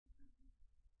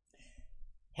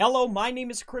Hello, my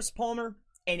name is Chris Palmer,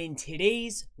 and in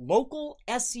today's local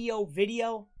SEO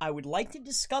video, I would like to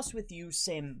discuss with you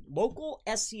some local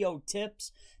SEO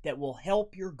tips that will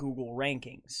help your Google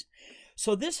rankings.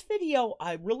 So this video,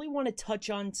 I really want to touch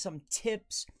on some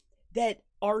tips that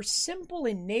are simple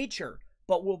in nature,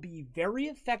 but will be very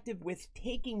effective with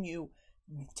taking you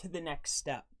to the next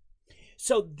step.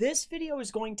 So this video is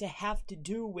going to have to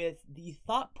do with the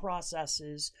thought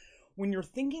processes when you're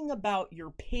thinking about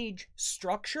your page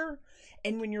structure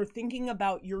and when you're thinking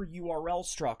about your URL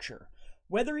structure.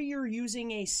 Whether you're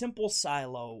using a simple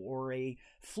silo or a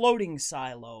floating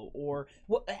silo or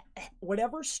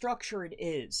whatever structure it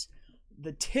is,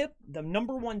 the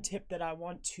number one tip that I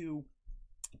want to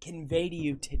convey to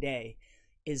you today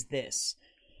is this.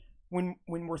 When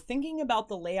we're thinking about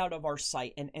the layout of our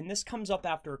site, and this comes up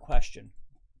after a question,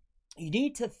 you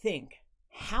need to think,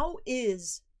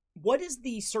 what is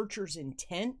the searcher's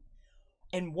intent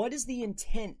and what is the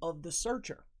intent of the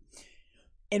searcher?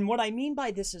 And what I mean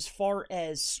by this as far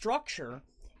as structure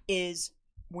is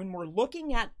when we're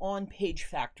looking at on-page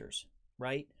factors,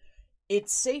 right?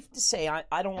 It's safe to say,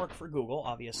 I don't work for Google,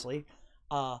 obviously,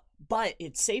 but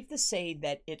it's safe to say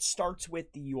that it starts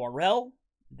with the URL,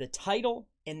 the title,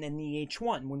 and then the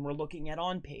H1 when we're looking at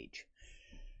on-page.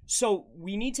 So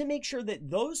we need to make sure that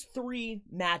those three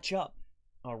match up,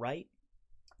 all right,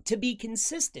 to be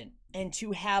consistent and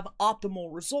to have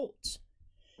optimal results.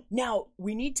 Now,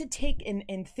 we need to take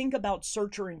and think about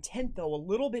searcher intent, though, a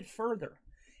little bit further.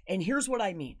 And here's what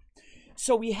I mean.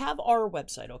 So we have our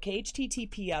website, okay,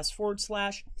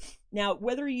 https:/. Now,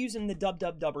 whether you're using the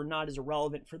www or not is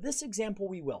irrelevant. For this example,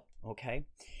 we will, okay?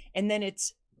 And then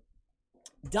it's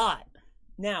dot.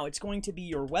 Now, it's going to be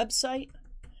your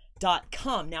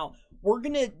website.com. Now, we're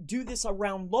going to do this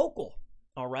around local,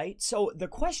 all right? So the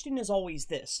question is always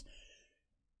this.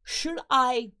 Should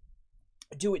I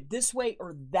do it this way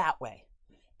or that way?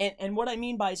 And what I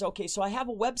mean by is, okay, so I have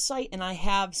a website and I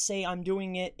have, say, I'm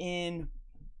doing it in,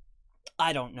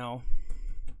 I don't know,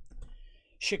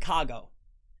 Chicago.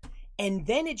 And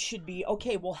then it should be,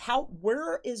 okay, well,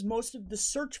 where is most of the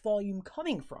search volume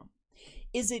coming from?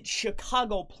 Is it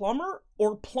Chicago plumber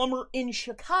or plumber in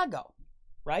Chicago,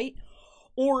 right?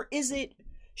 Or is it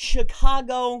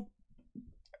Chicago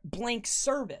blank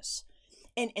service?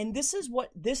 And this is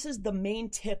the main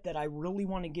tip that I really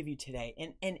want to give you today.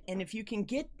 And if you can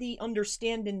get the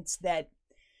understandings that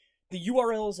the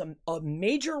URL is a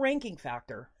major ranking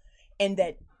factor and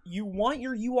that you want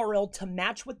your URL to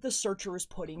match what the searcher is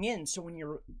putting in. So when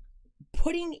you're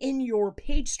putting in your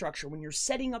page structure, when you're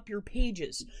setting up your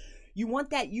pages, you want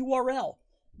that URL,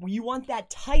 you want that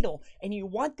title, and you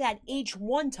want that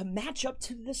H1 to match up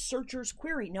to the searcher's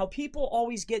query. Now, people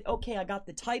always get, okay, I got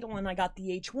the title and I got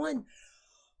the H1,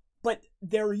 but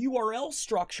their URL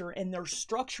structure and their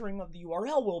structuring of the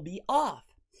URL will be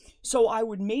off. So I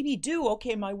would maybe do,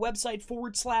 okay, my website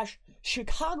 /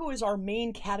 Chicago is our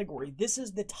main category. This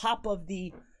is the top of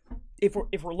the, if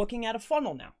we're looking at a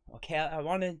funnel now, okay, I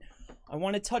want to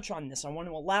touch on this. I want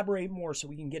to elaborate more so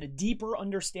we can get a deeper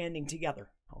understanding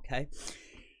together, okay?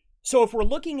 So if we're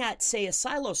looking at, say, a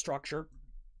silo structure,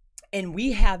 and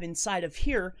we have inside of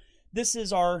here, this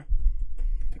is our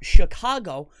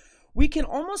Chicago, we can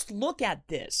almost look at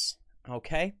this,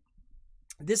 okay?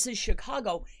 This is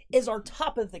Chicago, is our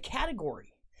top of the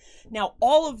category. Now,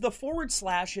 all of the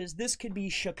 /, this could be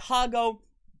Chicago,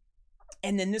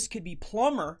 and then this could be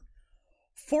plumber,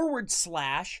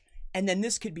 /, and then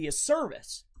this could be a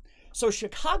service. So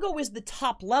Chicago is the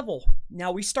top level.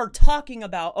 Now we start talking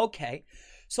about, okay,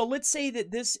 so let's say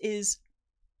that this is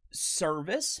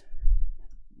service,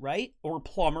 right? Or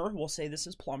plumber. We'll say this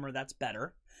is plumber. That's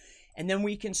better. And then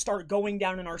we can start going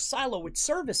down in our silo with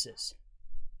services.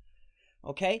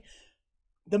 Okay?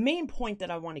 The main point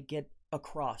that I want to get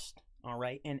across, all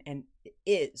right, and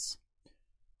is,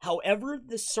 however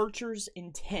the searcher's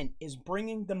intent is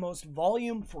bringing the most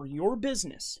volume for your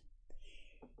business,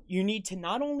 you need to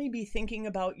not only be thinking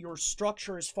about your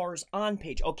structure as far as on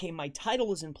page, okay, my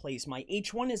title is in place, my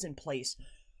H1 is in place,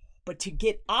 but to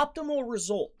get optimal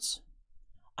results,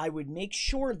 I would make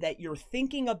sure that you're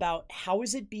thinking about how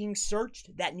is it being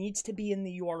searched. That needs to be in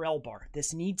the URL bar.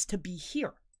 This needs to be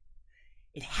here.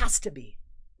 It has to be.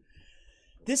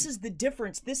 This is the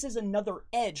difference. This is another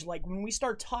edge. Like when we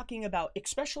start talking about,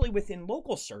 especially within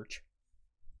local search,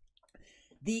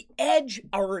 the edge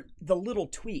are the little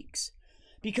tweaks.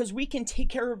 Because we can take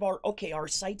care of our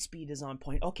site speed is on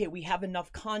point. Okay, we have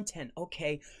enough content.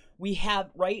 Okay, we're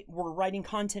writing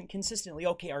content consistently.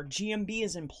 Okay, our GMB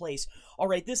is in place. All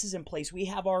right, this is in place. We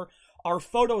have our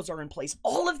photos are in place.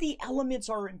 All of the elements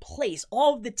are in place.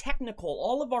 All of the technical,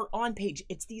 all of our on page.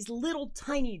 It's these little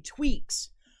tiny tweaks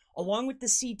along with the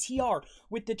CTR,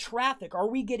 with the traffic. Are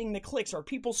we getting the clicks? Are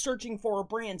people searching for our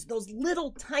brands? Those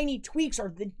little tiny tweaks are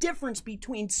the difference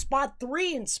between spot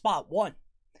 3 and spot 1.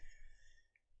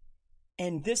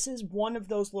 And this is one of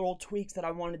those little tweaks that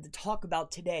I wanted to talk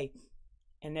about today.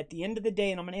 And at the end of the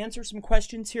day, and I'm going to answer some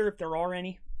questions here if there are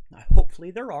any,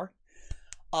 hopefully there are,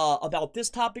 about this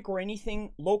topic or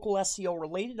anything local SEO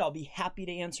related. I'll be happy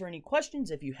to answer any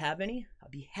questions if you have any. I'll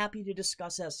be happy to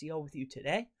discuss SEO with you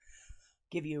today,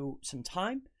 give you some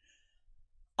time.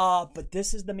 But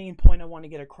this is the main point I want to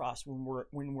get across when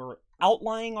we're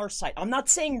outlining our site. I'm not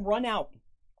saying run out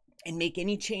and make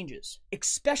any changes,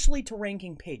 especially to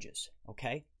ranking pages,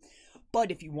 okay? But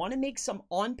if you want to make some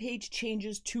on-page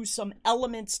changes to some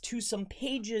elements, to some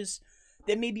pages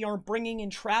that maybe aren't bringing in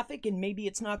traffic and maybe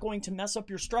it's not going to mess up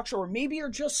your structure, or maybe you're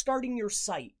just starting your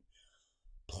site,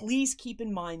 please keep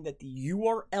in mind that the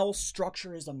URL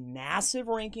structure is a massive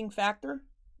ranking factor,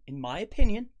 in my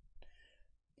opinion.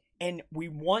 And we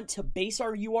want to base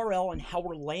our URL and how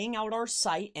we're laying out our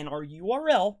site and our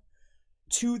URL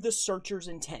to the searcher's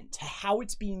intent, to how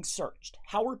it's being searched.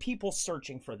 How are people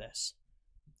searching for this?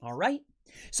 All right.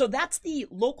 So that's the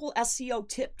local SEO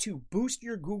tip to boost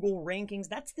your Google rankings.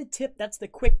 That's the tip. That's the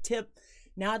quick tip.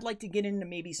 Now I'd like to get into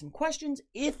maybe some questions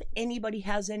if anybody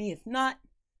has any. If not,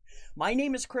 my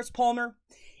name is Chris Palmer.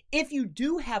 If you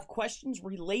do have questions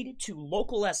related to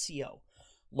local SEO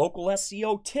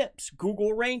tips,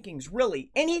 Google rankings,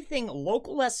 really anything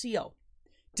local SEO,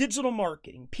 digital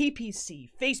marketing,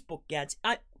 PPC, Facebook ads,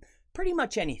 pretty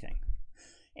much anything.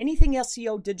 Anything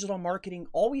SEO, digital marketing,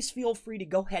 always feel free to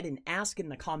go ahead and ask in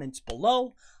the comments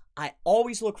below. I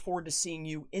always look forward to seeing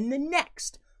you in the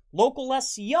next local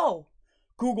SEO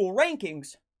Google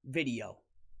rankings video.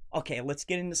 Okay, let's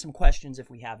get into some questions if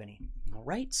we have any. All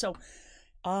right, so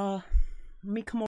let me come over.